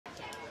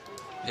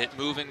Pitt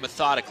moving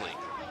methodically.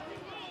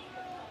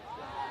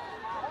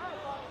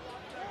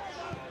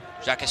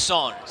 Jacques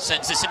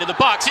sends this into the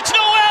box. It's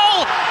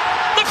Noel!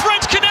 The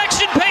French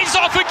connection pays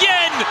off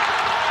again!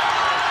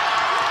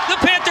 The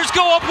Panthers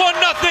go up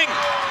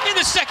 1-0 in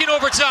the second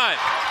overtime.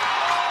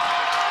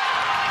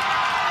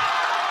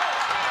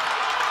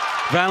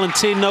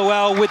 Valentin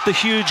Noel with the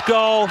huge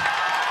goal.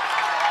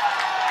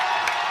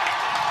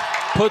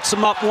 Puts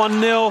them up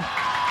 1-0.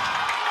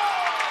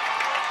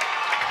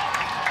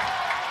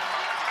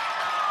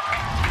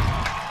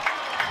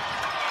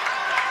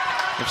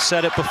 I've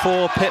said it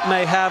before, Pitt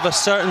may have a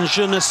certain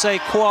je ne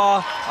sais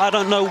quoi, I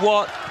don't know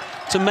what,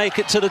 to make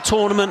it to the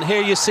tournament.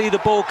 Here you see the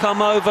ball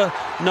come over.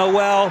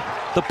 Noel,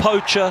 the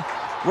poacher,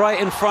 right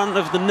in front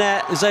of the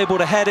net, is able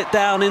to head it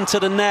down into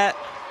the net.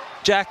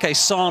 Jacques,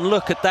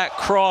 look at that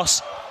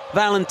cross.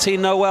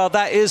 Valentin Noel,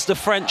 that is the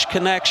French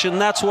connection.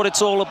 That's what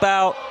it's all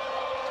about.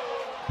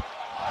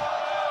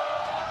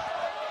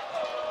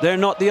 They're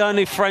not the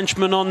only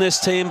Frenchmen on this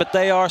team, but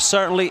they are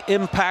certainly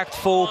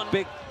impactful.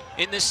 Big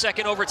in this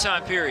second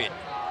overtime period.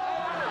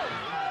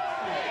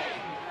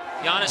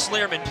 Jonas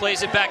Leerman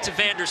plays it back to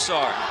Van der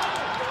Sar.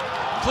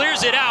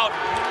 Clears it out.